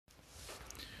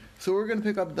So we're going to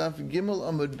pick up Daf Gimel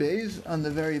Amud Beis on the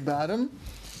very bottom.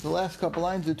 The last couple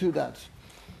lines are 2 dots.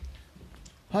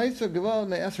 If a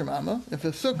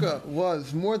sukkah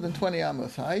was more than 20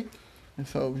 amos high, and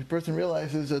so the person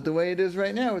realizes that the way it is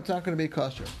right now, it's not going to be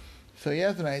kosher. So he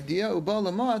has an idea. He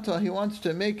wants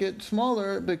to make it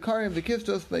smaller, bekarim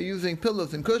v'kistos, by using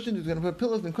pillows and cushions. He's going to put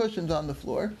pillows and cushions on the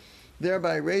floor,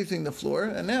 thereby raising the floor.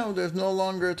 And now there's no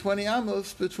longer 20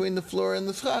 amos between the floor and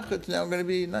the schach. It's now going to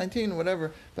be 19,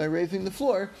 whatever. By raising the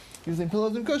floor, using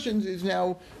pillows and cushions, is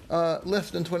now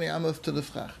less than 20 amos to the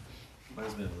schach.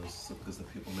 Reminds me of those sukkahs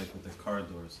that people make with their car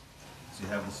doors. So you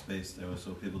have the space there,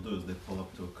 so what people do is they pull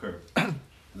up to a curb.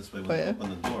 This way, when they open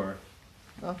the door,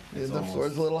 the floor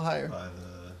is a little higher.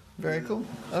 Very cool.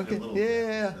 Okay.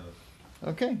 Yeah.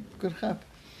 Okay. Good chap.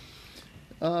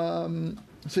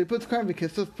 So he puts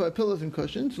karvikistos, pillows and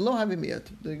cushions. Lo havimiyat.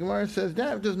 The Gemara says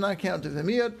that does not count as a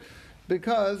miyat,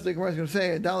 because the Gemara is going to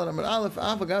say Dalet Amud Aleph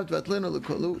Afagav Vatlinu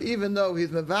Lekulu. Even though he's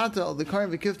mevatel the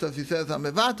karvikistos, he says I'm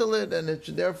mevatel it, and it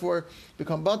should therefore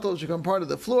become batal, should become part of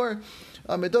the floor.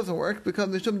 It doesn't work because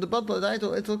the batal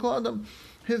daitel etzel kladam.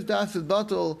 His das is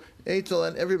batal, etzel,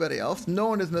 and everybody else. No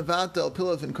one is mevatel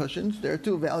pillows and cushions. They're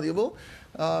too valuable,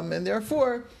 and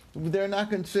therefore they're not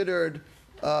considered.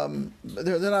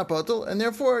 They're not batal, and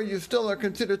therefore you still are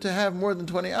considered to have more than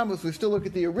 20 amos. We still look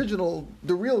at the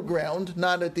real ground,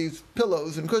 not at these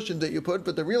pillows and cushions that you put,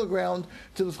 but the real ground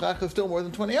to the schach is still more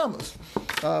than 20 amos.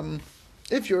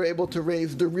 If you're able to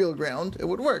raise the real ground, it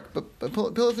would work. But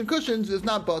pillows and cushions is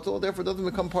not batal, therefore it doesn't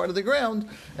become part of the ground,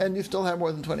 and you still have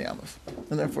more than 20 amos,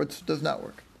 and therefore it does not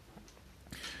work.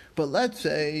 But let's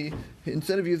say,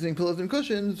 instead of using pillows and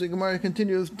cushions, the Gemara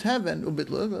continues, taven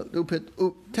ubitlo.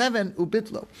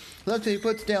 Let's say he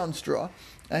puts down straw,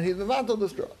 and he's mevatel the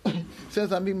straw. He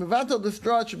says, I'm being mevatel the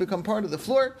straw, it should become part of the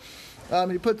floor.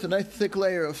 He puts a nice thick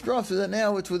layer of straw, so that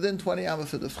now it's within 20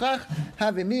 amos of the schach.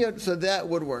 Having miyat, so that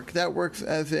would work. That works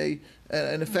as an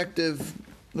effective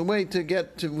way to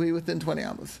get to be within 20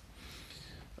 amos.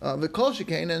 The kol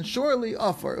shekain, and surely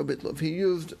afar ubitlo. If he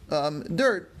used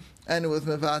dirt, and it was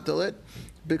mevatel it,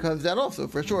 because that also,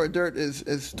 for sure, dirt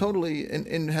is totally,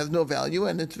 and has no value,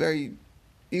 and it's very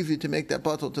easy to make that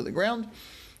batal to the ground,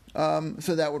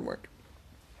 so that would work.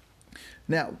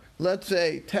 Now, let's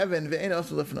say teven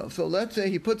ve'enos lifno. So let's say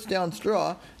he puts down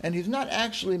straw, and he's not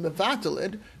actually mevatel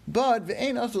it, but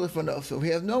ve'enos lifno. So he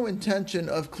has no intention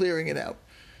of clearing it out.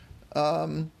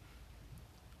 Or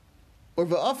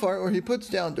ve'afar, or he puts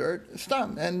down dirt,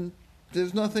 stam, and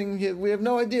there's nothing, we have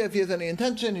no idea if he has any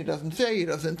intention. He doesn't say, he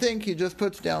doesn't think, he just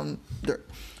puts down dirt.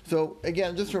 So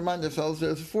again, just to remind ourselves,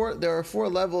 there are 4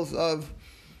 levels of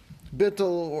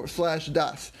bittul or /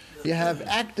 das. You have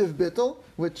active bittul,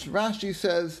 which Rashi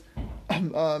says,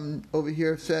 over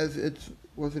here says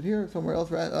was it here, somewhere else,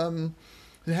 right?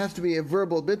 It has to be a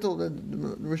verbal bittul. The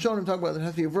Rishonim talk about it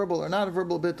has to be a verbal or not a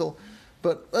verbal bittul.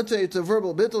 But let's say it's a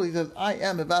verbal bittul. He says, I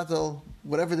am a battle,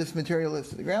 whatever this material is,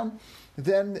 to the ground.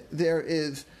 Then there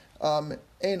is ein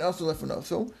asur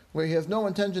lefanoso, where he has no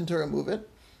intention to remove it.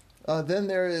 Then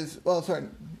there is,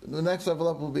 the next level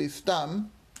up will be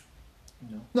stam.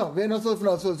 No, ve'ein asur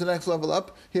lefanoso is the next level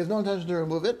up. He has no intention to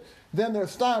remove it. Then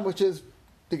there's stam, which is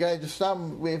the guy just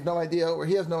stam, we have no idea, or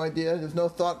he has no idea, there's no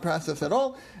thought process at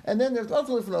all. And then there's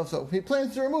asur lefanoso. He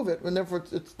plans to remove it, and therefore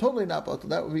it's totally not batal.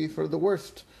 That would be for the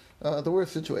worst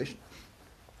situation.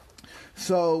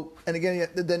 So, and again,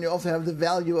 then you also have the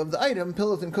value of the item.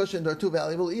 Pillows and cushions are too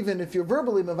valuable. Even if you're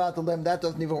verbally mevatel them, that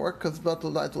doesn't even work, because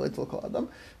batal daitel etzel kol.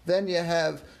 Then you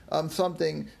have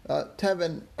something,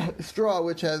 teven, straw,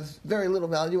 which has very little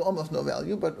value, almost no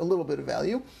value, but a little bit of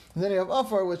value. And then you have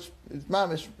afar, which is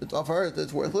mamish, it's afar,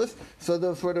 it's worthless. So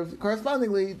those sort of,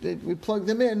 correspondingly, we plug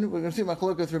them in. We're going to see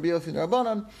machlokas Rabbi Yossi and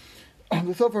Rabbanan.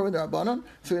 So far with the Rabbanan.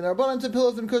 So in the Rabbanan, to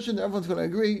pillows and cushions, everyone's going to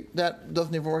agree that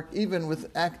doesn't even work, even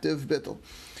with active bittul.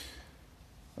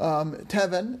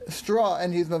 Teven, straw,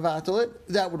 and he's mevatel it,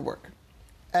 that would work.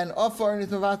 And afar and he's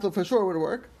mevatel for sure would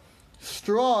work.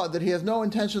 Straw, that he has no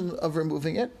intention of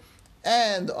removing it,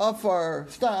 and afar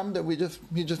stam, that he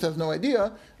just has no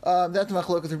idea, that's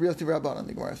machlokas Rabbi Yossi Rabbanan,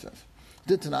 the Gemara says.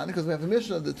 Ditanan, because we have a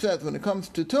Mishnah that says when it comes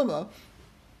to tumah,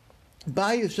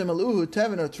 if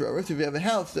you have a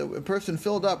house that a person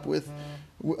filled up with,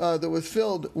 that was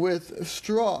filled with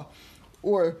straw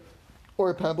or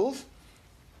pebbles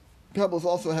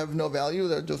also have no value,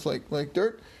 they're just like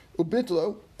dirt,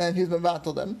 ubitlo, and he's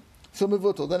mevatel them, so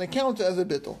mevutel, then it counts as a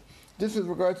bittel. This is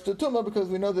regards to tumah, because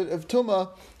we know that if tumah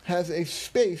has a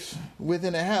space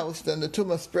within a house, then the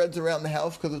tumah spreads around the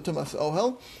house because of tumah's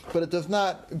ohel, but it does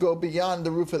not go beyond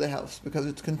the roof of the house because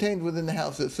it's contained within the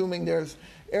house. Assuming there's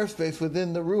airspace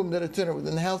within the room that it's in or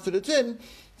within the house that it's in,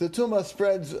 the tumah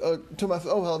spreads, tumas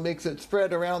ohel makes it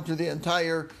spread around through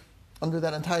under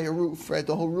that entire roof, right?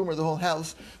 The whole room or the whole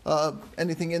house,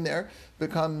 anything in there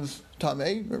becomes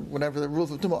tameh, or whatever the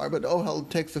rules of tumah are, but ohel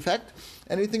takes effect.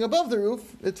 Anything above the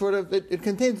roof, it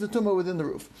contains the tumah within the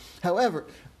roof. However,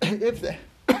 if there's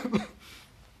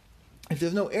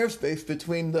no airspace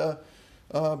between the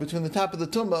top of the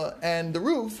tumah and the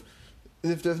roof,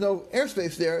 if there's no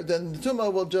airspace there, then the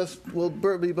tumah will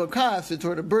be bokas. It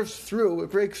sort of bursts through,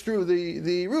 it breaks through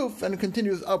the roof, and it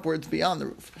continues upwards beyond the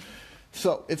roof.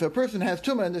 So, if a person has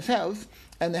tumah in this house,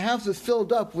 and the house is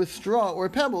filled up with straw or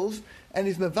pebbles, and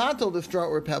he's mevatel the straw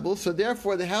or pebbles, so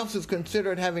therefore the house is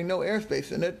considered having no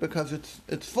airspace in it, because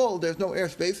it's full, there's no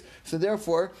airspace, so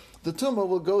therefore the tumah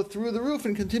will go through the roof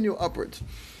and continue upwards.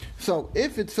 So,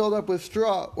 if it's filled up with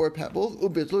straw or pebbles,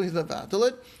 ubitlu, he's mevatel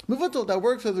it, mevatel, that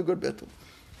works as a good bittul.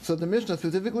 So the Mishnah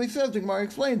specifically says, the Gemara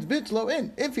explains, bitlo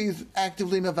in, if he's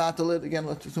actively mevatel it, again,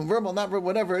 let's assume verbal, not verbal,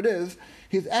 whatever it is,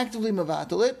 he's actively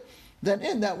mevatel it,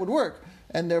 then that would work.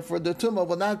 And therefore the tumah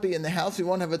will not be in the house, he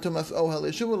won't have a tumas ohel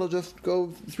issue, it'll just go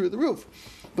through the roof.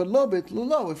 But lo bitlu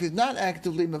lo, if he's not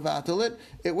actively mevatel it,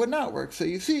 it would not work. So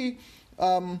you see,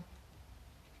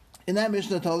 in that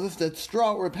Mishnah tells us that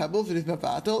straw or pebbles, it is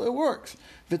mevatel, it works.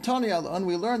 V'tani alon,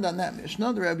 we learned on that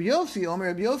Mishnah, the Rabbi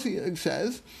Yossi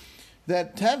says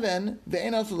that teven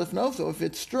ve'enos lifnoso, if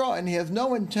it's straw and he has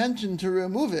no intention to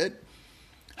remove it,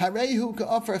 harehu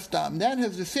ka'afar stam, that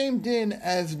has the same din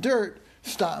as dirt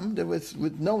stam, that was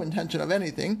with no intention of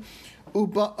anything,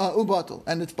 ubatel,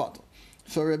 and it's batel.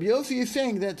 So Rabbi Yossi is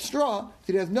saying that straw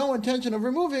that he has no intention of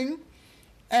removing,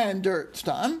 and dirt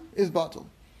stam is batel.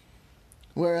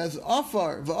 Whereas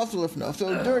afar v'asur lifno,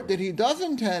 so dirt that he does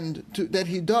intend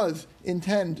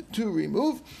to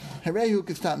remove, harehu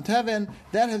kistam teven,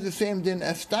 that has the same din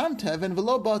as stam teven,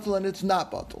 v'lo batel, and it's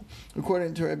not batel,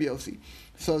 according to Rabbi Yossi.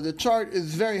 So the chart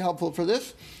is very helpful for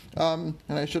this, and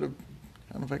I should have,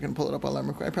 I don't know if I can pull it up on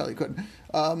Lemmer, I probably could,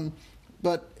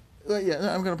 but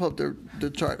yeah, I'm going to pull up the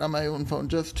chart on my own phone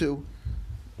just to,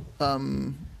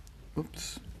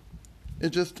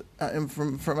 it just,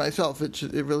 for myself,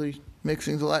 it really makes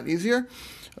things a lot easier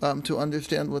to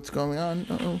understand what's going on.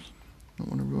 I don't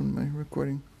want to ruin my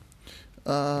recording.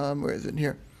 Where is it?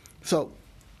 Here. So,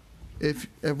 if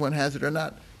everyone has it or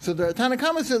not. So the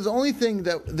Tanakama says the only thing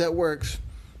that works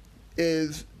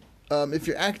is if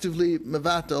you're actively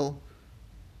mevatel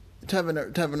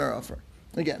teven or offer.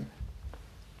 Again,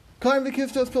 climbing the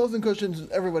kistos, pillows, and cushions,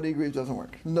 everybody agrees doesn't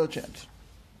work. No chance.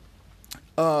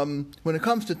 When it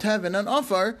comes to teven and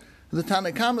offer, the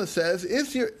Tanakama says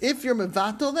if you're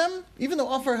mevatel them, even though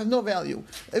offer has no value,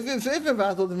 if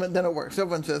mevatel them, then it works.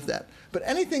 Everyone says that. But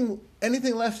anything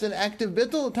less than active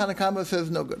bittul, the Tanakama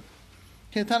says no good.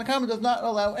 Okay, Tanakama does not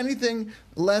allow anything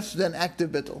less than active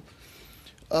bittul.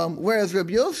 Whereas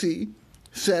Rabbi Yossi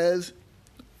says,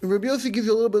 Rabbi Yossi gives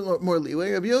you a little bit more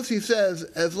leeway. Rabbi Yossi says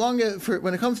as long as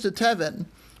when it comes to teven,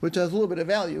 which has a little bit of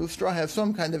value, straw has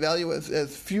some kind of value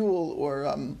as fuel or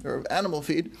animal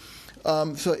feed.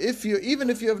 So if you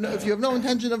have no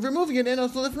intention of removing it,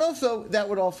 so that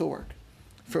would also work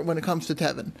for when it comes to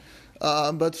teven.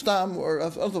 But stam or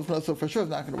also for sure is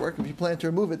not going to work. If you plan to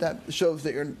remove it, that shows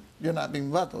that you're not being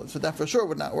mevatel. So that for sure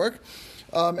would not work.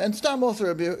 And stam also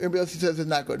Rabbi Yossi says is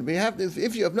not good. But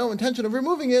if you have no intention of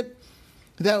removing it,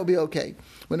 that would be okay.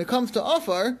 When it comes to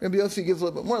afar, Rabbi Yossi gives a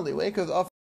little bit more leeway because afar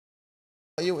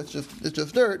it's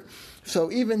just dirt.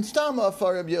 So even stam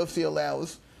afar Rabbi Yossi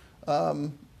allows.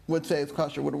 Would say it's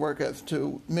kosher, would work as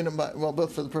to minimize, well,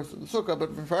 both for the person of the sukkah,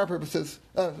 but for our purposes,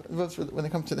 both when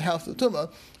it comes to the house of Tumah,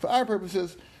 for our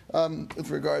purposes, with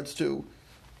regards to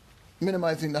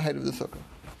minimizing the height of the sukkah.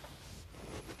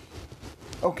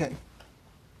 Okay.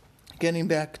 Getting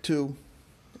back to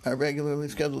our regularly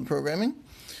scheduled programming.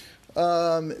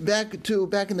 Back in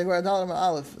the Gradal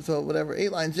Aleph, so whatever,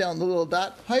 8 lines down, the little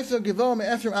dot. Haisa Givo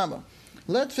Me'esrim Amma.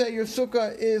 Let's say your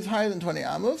sukkah is higher than 20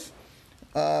 amos.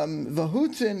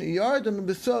 Vahutzin yardan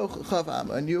besoch chav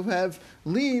amma, and you have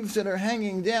leaves that are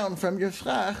hanging down from your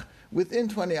schach within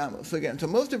 20 amos. So again, so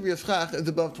most of your schach is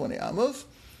above 20 amos,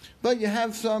 but you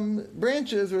have some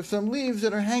branches or some leaves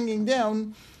that are hanging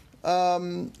down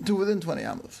to within 20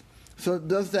 amos. So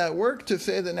does that work to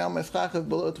say that now my schach is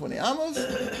below 20 amos,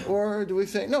 or do we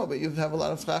say no, but you have a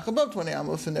lot of schach above 20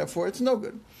 amos, and therefore it's no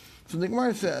good? So the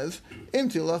Gemara says,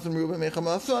 "Imti lasam ruba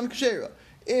mechamason kshera."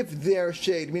 If their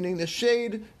shade, meaning the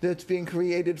shade that's being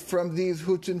created from these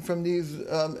hutzin, from these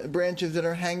branches that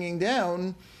are hanging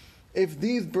down, if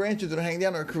these branches that are hanging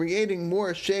down are creating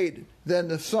more shade than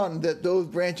the sun that those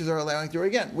branches are allowing through,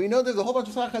 again, we know there's a whole bunch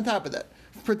of schach on top of that.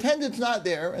 Pretend it's not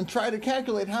there and try to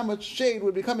calculate how much shade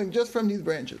would be coming just from these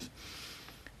branches.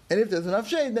 And if there's enough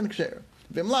shade, then ksher.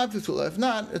 If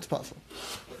not, it's possible.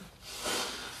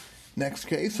 Next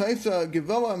case, let's say your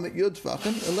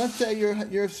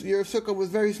sukkah was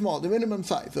very small, the minimum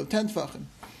size of 10 tefachim,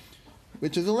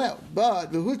 which is allowed.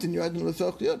 But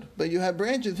you have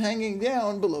branches hanging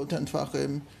down below 10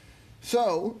 tefachim.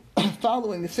 So,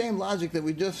 following the same logic that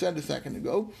we just said a second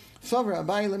ago,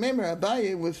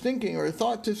 Abaye was thinking or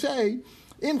thought to say,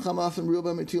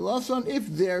 if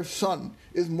their sun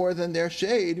is more than their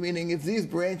shade, meaning if these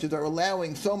branches are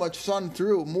allowing so much sun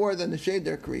through more than the shade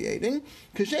they're creating,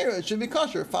 kashera, it should be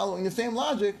kosher, following the same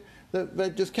logic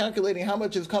that just calculating how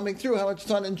much is coming through, how much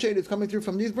sun and shade is coming through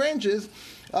from these branches,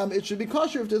 it should be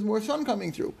kosher if there's more sun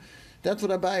coming through. That's what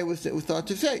Abaye was thought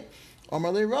to say.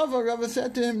 Rava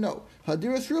said to him, no,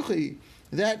 hadiras ruchi,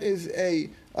 that is a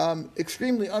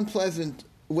extremely unpleasant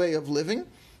way of living.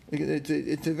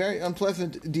 It's a very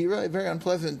unpleasant dira, a very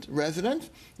unpleasant residence.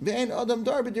 A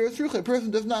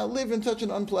person does not live in such an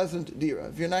unpleasant dira.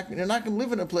 If you're not going to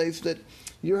live in a place that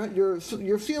your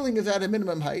ceiling is at a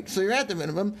minimum height, so you're at the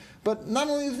minimum. But not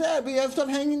only is that, but you have stuff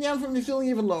hanging down from the ceiling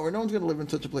even lower. No one's going to live in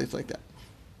such a place like that.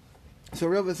 So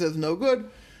Rava says no good.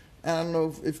 And I don't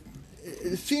know if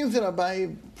it seems that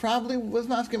Abaye probably was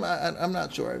masking. I'm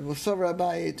not sure. Savra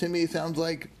Abaye to me sounds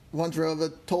like. Once Rava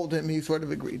told him, he sort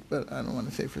of agreed, but I don't want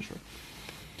to say for sure.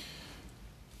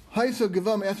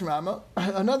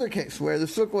 Another case where the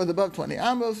sukkah was above 20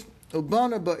 amos,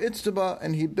 ubana ba'itztaba,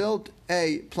 and he built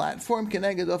a platform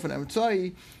keneged ofen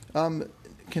emtzai,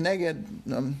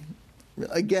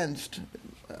 against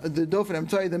the dofen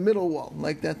emtzai, the middle wall,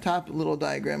 like that top little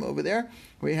diagram over there,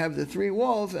 where you have the three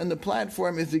walls, and the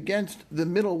platform is against the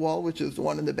middle wall, which is the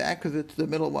one in the back, because it's the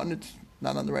middle one. It's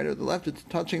not on the right or the left. It's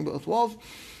touching both walls.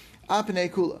 Alpnei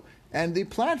kula. And the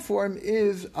platform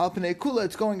is alpnei kula.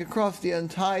 It's going across the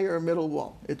entire middle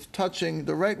wall. It's touching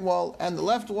the right wall and the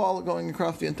left wall, going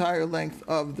across the entire length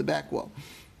of the back wall.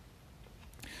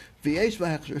 V'yesh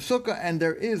b'hechsher sukkah, and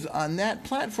there is on that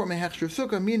platform a hechsher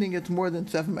sukkah, meaning it's more than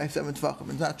 7 by 7 tefachim.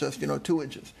 It's not just 2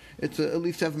 inches. It's at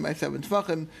least 7 by 7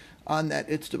 tefachim on that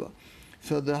itztaba.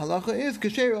 So the halacha is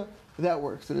kashera. That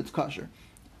works. That it's kosher.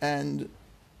 And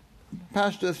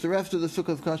Pashtus, the rest of the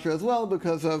sukkah is kosher as well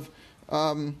because of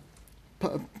Pesal,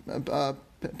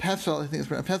 I think it's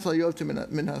pronounced Pesal Yovtim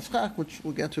Min Haschach, which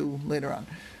we'll get to later on.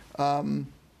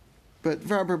 But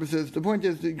for our purposes, the point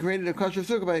is they created a kosher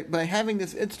sukkah by having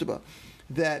this itztaba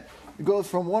that goes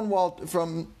from one wall,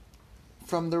 from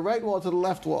the right wall to the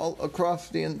left wall, across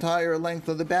the entire length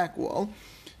of the back wall,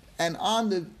 and on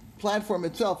the platform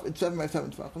itself, it's 7 by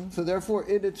 7 tefachim. So therefore,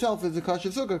 it itself is a kosher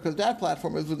sukkah because that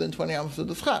platform is within 20 amos of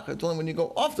the schach. It's only when you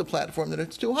go off the platform that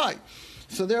it's too high.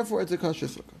 So therefore, it's a kosher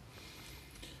sukkah.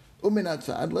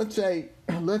 Uminatzad, let's say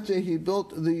he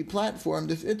built the platform,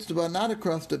 this itztaba, not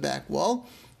across the back wall,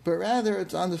 but rather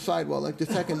it's on the side wall, like the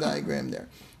second diagram there.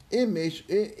 Im yesh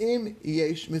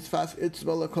mitzvas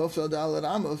itztaba lakosel daled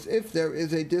amos, if there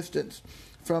is a distance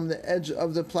from the edge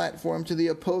of the platform to the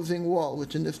opposing wall,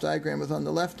 which in this diagram is on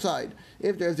the left side.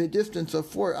 If there's a distance of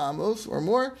 4 amos or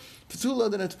more,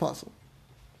 psula, then it's possible.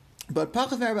 But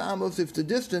pachas arba amos, if the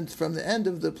distance from the end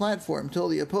of the platform till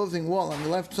the opposing wall on the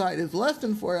left side is less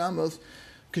than 4 amos,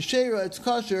 kashera, it's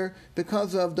kosher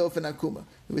because of dofen akuma.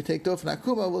 If we take dofen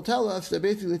akuma, will tell us that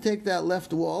basically take that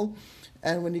left wall,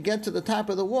 and when you get to the top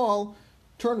of the wall,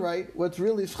 turn right, what's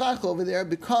really schach over there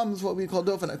becomes what we call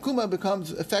dofen akuma,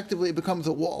 becomes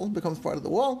a wall, becomes part of the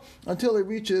wall, until it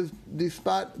reaches the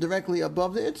spot directly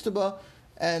above the itztaba,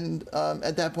 and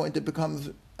at that point it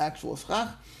becomes actual schach,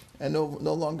 and no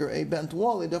longer a bent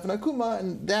wall, a dofen akuma,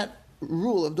 and that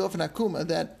rule of dofen akuma,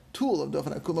 that tool of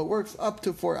dofen akuma works up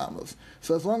to 4 amos.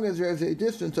 So as long as there is a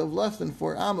distance of less than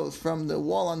 4 amos from the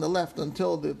wall on the left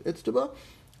until the itztaba,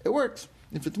 it works.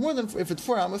 If it's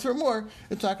 4 amos or more,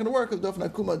 it's not going to work because dofen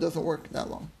akuma doesn't work that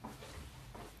long.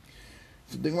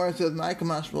 So the Gemara says,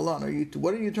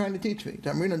 what are you trying to teach me?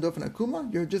 Tamrin and dofen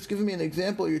akuma? You're just giving me an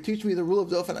example. You're teaching me the rule of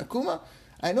dofen akuma?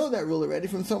 I know that rule already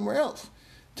from somewhere else.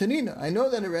 Tanina, I know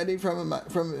that already from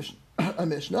a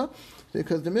Mishnah,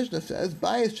 because the Mishnah says,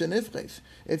 Bayis shenifches,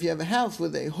 if you have a house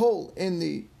with a hole in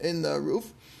the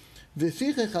roof,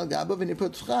 v'sichech al gabav, and you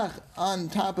put schach on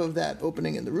top of that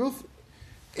opening in the roof,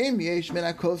 im yesh min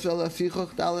hakosel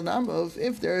lasichoch daled amos,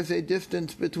 if there is a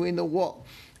distance between the wall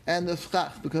and the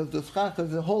schach, because the schach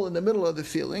is a hole in the middle of the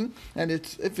ceiling, and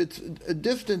if it's a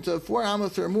distance of 4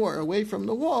 amos or more away from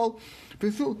the wall,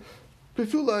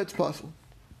 pifula, it's possible.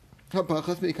 But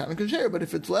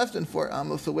if it's less than 4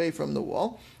 amos away from the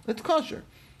wall, it's kosher.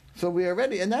 So we are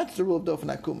ready, and that's the rule of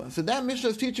dofen akuma. So that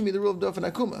Mishnah is teaching me the rule of dofen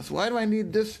akuma. So why do I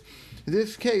need this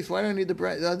case? Why do I need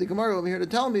the Gemara over here to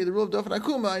tell me the rule of dofen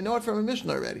akuma? I know it from a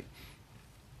Mishnah already.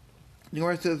 The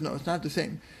Gemara says, no, it's not the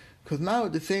same. Because now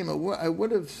the same, I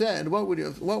would have said, what would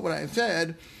I have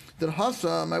said? That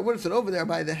Hassam, I would have said over there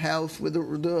by the house, with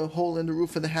the hole in the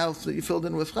roof of the house that you filled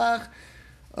in with Chach,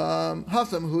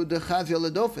 Hassam, who the Chazia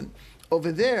Ledofin.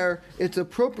 Over there, it's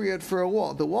appropriate for a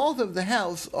wall. The walls of the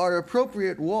house are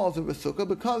appropriate walls of a sukkah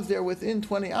because they're within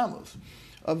 20 amos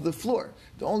of the floor.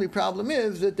 The only problem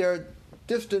is that they're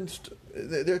distanced,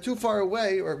 they're too far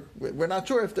away, or we're not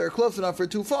sure if they're close enough or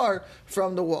too far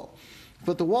from the wall.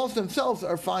 But the walls themselves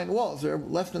are fine walls. They're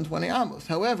less than 20 amos.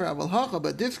 However,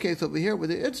 but this case over here with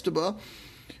the Itztaba,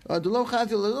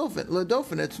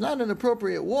 it's not an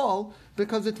appropriate wall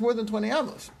because it's more than 20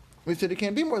 amos. We said it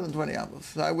can't be more than 20 amos.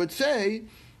 So I would say,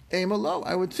 I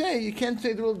would say you can't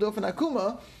say the rule of Dofen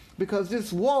Akuma because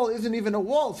this wall isn't even a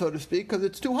wall, so to speak, because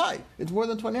it's too high. It's more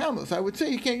than 20 amos. I would say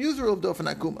you can't use the rule of Dofen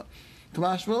Akuma.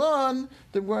 Kamash Malan,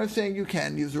 the Gemara is saying you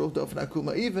can use the rule of Dofen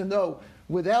Akuma, even though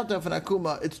without Dofen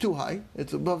Akuma it's too high.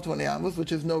 It's above 20 amos,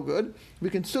 which is no good. We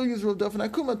can still use the rule of Dofen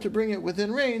Akuma to bring it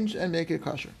within range and make it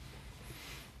kosher.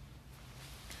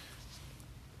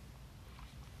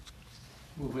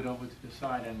 Move it over to the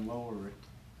side and lower it.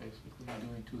 Basically, you're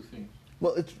doing two things.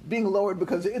 Well, it's being lowered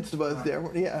because the Itztaba is there.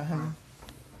 Yeah.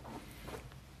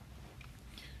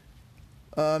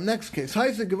 Next case.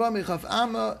 If a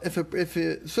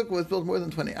sukkah was built more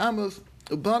than 20 amos,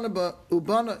 ubana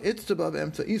Itztaba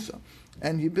b'emtza isa,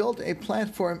 and he built a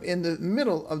platform in the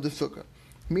middle of the sukkah,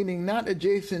 meaning not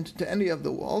adjacent to any of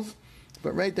the walls,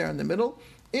 but right there in the middle.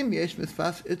 Im yesh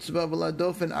misfas Itztaba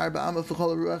v'ladofen arba amos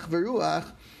l'chol ruach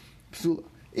v'ruach psula.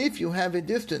 If you have a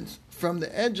distance from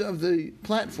the edge of the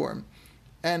platform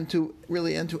and to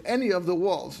any of the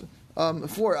walls,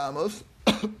 4 amos,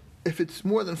 if it's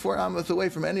more than 4 amos away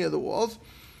from any of the walls,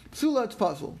 psula, it's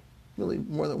possible. Really,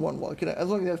 more than one wall. As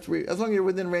long as you have 3, as long as you're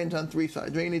within range on 3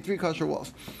 sides, right? You need 3 kosher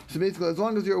walls. So basically, as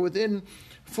long as you're within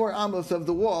 4 amos of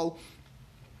the wall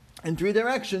in 3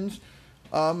 directions,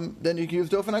 then you can use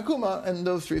Dofen Akuma and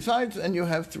those 3 sides, and you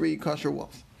have 3 kosher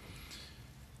walls.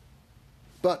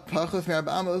 But pachas me'arba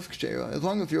amos k'sheira. As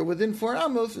long as you're within 4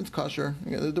 amos, it's kosher.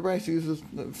 The Brisa uses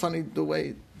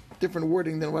different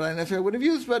wording than what I necessarily would have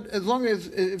used. But as long as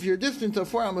if your distance of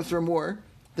 4 amos or more,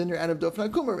 then you're out of Dofen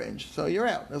Akuma range, so you're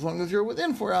out. As long as you're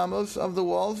within 4 amos of the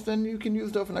walls, then you can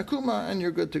use Dofen Akuma and you're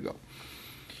good to go.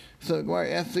 So Gemara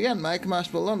asks again, Ma'ik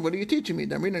Mash Balon, what are you teaching me?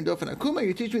 I'm reading Dofen Akuma.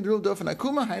 You teach me the rule of Dofen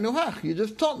Akuma. Hainuhach. You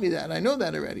just taught me that. I know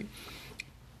that already.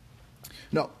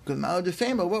 No, because Ma'od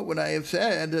Desema, what would I have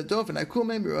said? Dofen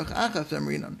Akuma miruach achas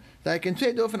amrinon. That I can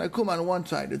say Dofen Akuma on one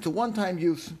side. It's a one-time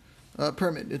use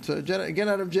permit. It's a get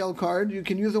out of jail card. You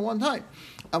can use it one time.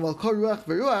 Aval kol ruach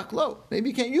v'ruach lo.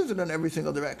 Maybe you can't use it in every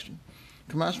single direction.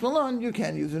 Kamash Malon, you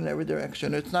can use it in every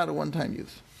direction. It's not a one-time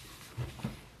use.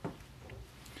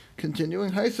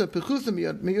 Continuing, Haisa pechusa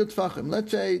miyut tfachim. Let's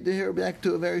say here back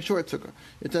to a very short sukkah.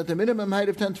 It's at the minimum height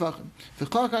of 10 tfachim.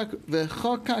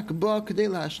 V'chakak ba k'dei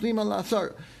lahashlim al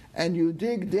asar. And you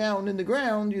dig down in the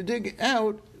ground. You dig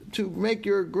out to make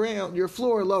your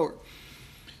floor lower,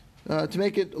 to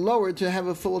make it lower to have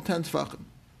a full 10 tfachim.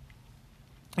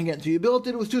 Again, so you built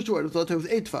it. It was too short. It was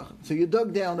 8 tfachim. So you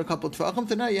dug down a couple tfachim.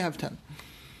 So now you have 10.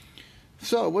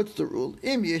 So what's the rule?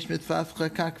 Im yesh mitzvah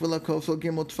chakak v'lakosol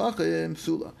gimel tfachim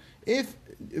sula. If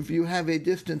you have a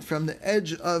distance from the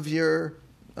edge of your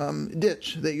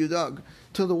ditch that you dug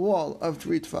to the wall of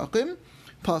 3 tfachim,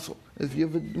 possible. If you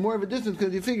have more of a distance,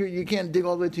 because you figure you can't dig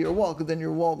all the way to your wall, because then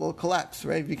your wall will collapse,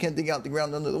 right? If you can't dig out the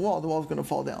ground under the wall's going to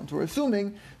fall down. So we're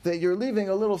assuming that you're leaving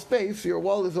a little space, your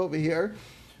wall is over here,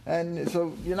 and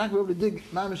so you're not going to be able to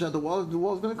dig mamish at the wall's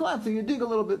going to collapse, so you dig a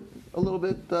little bit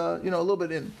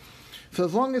in. So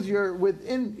as long as you're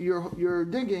within your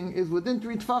digging is within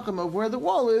 3 tfachim of where the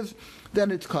wall is,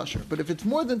 then it's kosher. But if it's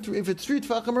more than 3, if it's 3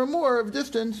 tfachim or more of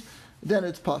distance, then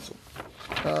it's possible.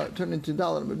 Turn into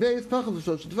dalet base tfachim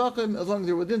v'shlosh tfachim. As long as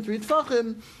you're within 3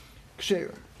 tfachim,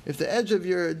 ksheira. If the edge of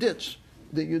your ditch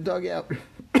that you dug out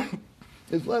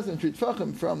is less than 3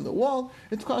 tfachim from the wall,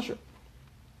 it's kosher.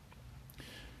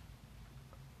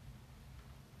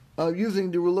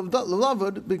 Using the rule of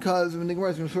lavud, because the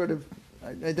Gemara is going to sort of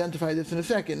identify this in a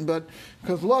second, but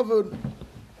because lavud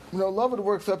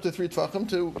works up to 3 tfachim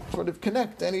to sort of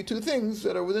connect any 2 things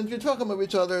that are within 3 tfachim of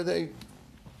each other. They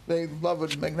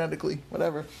lavud magnetically,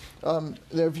 whatever.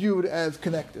 They're viewed as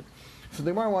connected. So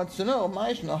the Gemara wants to know, why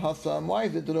is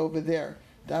it that over there,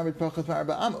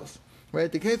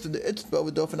 right? The case of the Itzba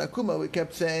with Dofen Akuma, we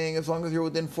kept saying as long as you're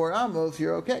within 4 amos,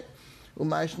 you're okay.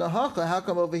 How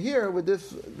come over here with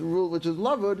this rule, which is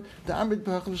lavud, the amrit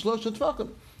pachim shlosh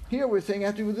tfachim? Here we're saying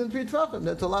after within 3 tfachim.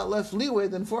 That's a lot less leeway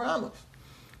than 4 amos.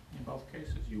 In both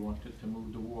cases, you wanted to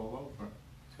move the wall over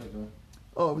to the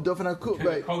Oh, dofen hakuma, to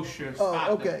right? a kosher Oh, spot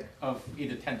okay. of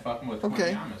either 10 tefachim or 20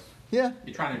 Okay. amas. Yeah,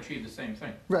 You're trying to achieve the same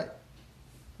thing. right.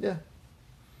 Yeah.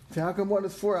 So how come one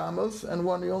is 4 amos and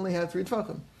one you only had 3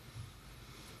 tefachim?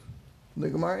 The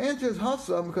Gemara answers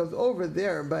Hassam because over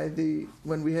there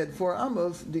when we had 4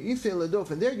 amos, the Isei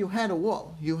Ladofen, there you had a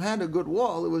wall. You had a good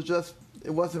wall.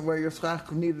 It wasn't where your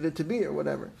schach needed it to be or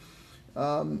whatever.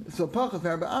 So Pachas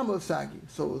Arba Amos Sagi.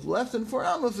 So it was less than 4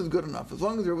 amos is good enough. As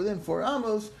long as you're within 4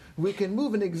 amos, we can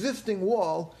move an existing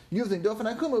wall using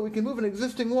Dofen Akuma. We can move an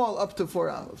existing wall up to 4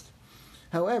 amos.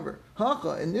 However,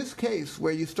 Hacha, in this case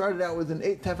where you started out with an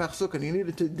 8 tefach sukkah and you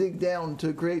needed to dig down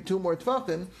to create 2 more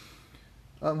tefachim,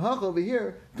 Hacha over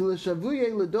here, to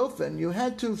l'shavuye l'dofen, you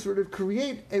had to sort of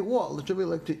create a wall. L'shavuye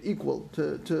like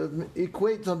to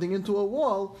equate something into a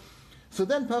wall. So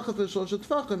then pachas l'shlosh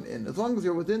tefachim in. As long as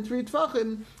you're within 3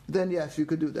 tefachim, then yes, you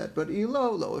could do that. But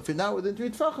lo, if you're not within 3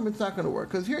 tefachim, it's not going to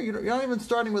work. Because here you're not even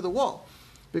starting with a wall.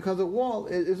 Because a wall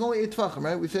is only 8 tefachim,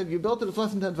 right? We said you built it, it's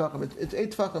less than 10 tefachim. It's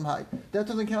 8 tefachim high. That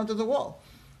doesn't count as a wall.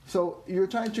 So you're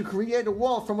trying to create a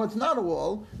wall from what's not a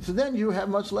wall, so then you have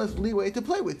much less leeway to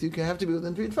play with. You can have to be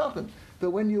within 3 tefachim.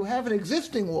 But when you have an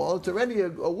existing wall, it's already a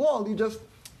wall,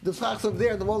 the schachs over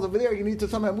there, the walls over there, you need to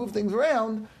somehow move things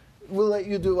around, we'll let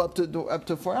you do up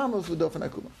to 4 amos with dofen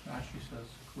akuma. Rashi says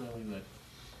clearly that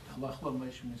halachah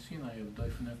Moshe Sinai of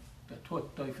that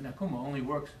taught dofen akuma only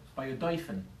works by a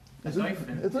dofen. A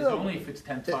dofen is only if it's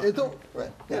 10 tefachim.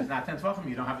 Right. If it's not 10 tefachim,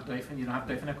 you don't have a dofen. You don't have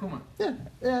dofen akuma. Yeah.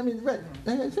 I mean, right.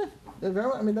 I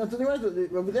mean, that's the thing.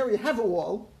 Right. Over there, you have a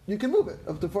wall. You can move it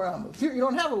up to 4 amos. Here, you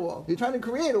don't have a wall. You're trying to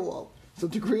create a wall. So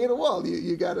to create a wall,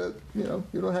 you gotta, you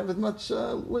don't have as much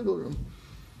wiggle room.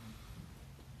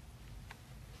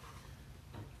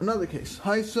 Another case.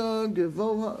 Haisa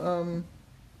Gevova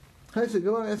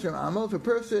Esrim Amos. If a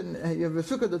person, you have a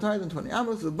sukkah that ties in 20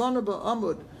 amos, Banaba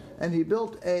Amud, and he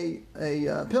built a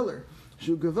pillar.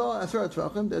 Shu Gevova Asar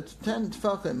Tfachim, that's 10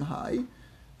 Tfachim high.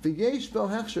 V'yesh Bo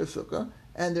Hechsher Sukkah,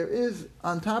 and there is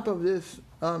on top of this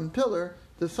pillar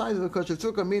the size of a kosher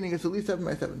sukkah, meaning it's at least 7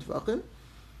 by 7 Tfachim.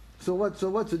 So what's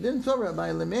the din? So Rabbi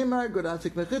Lememar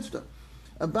Godasik Mechitzta.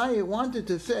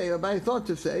 Abaye thought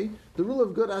to say, the rule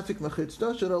of good asik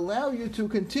mechitzta should allow you to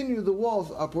continue the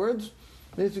walls upwards.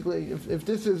 Basically, if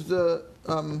this is the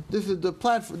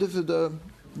platform, this is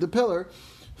the pillar,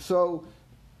 so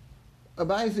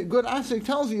Abaye good asik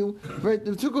tells you, right,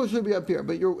 the sukkah should be up here.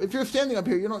 But if you're standing up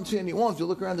here, you don't see any walls. You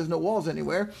look around, there's no walls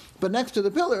anywhere. But next to the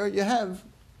pillar, you have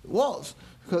walls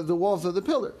because the walls are the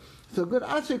pillar. So good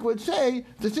asik would say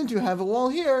that since you have a wall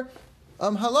here,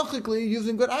 halachically,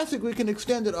 using good asik, we can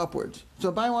extend it upwards.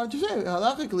 So Abaye wanted to say,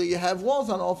 halachically, you have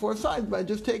walls on all 4 sides by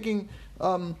just taking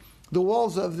the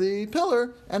walls of the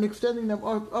pillar and extending them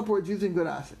upwards using good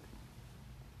asik.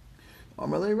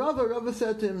 Amalei Rava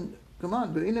said to him, come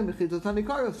on,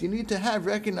 you need to have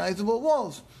recognizable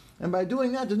walls. And by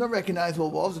doing that, there's no recognizable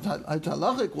walls. It's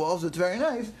halachic walls, it's very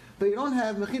nice, but you don't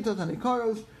have mechitzot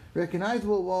hanikaros,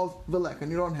 recognizable walls, velek, and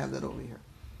you don't have that over here.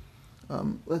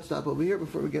 Let's stop over here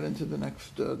before we get into the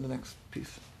next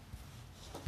piece.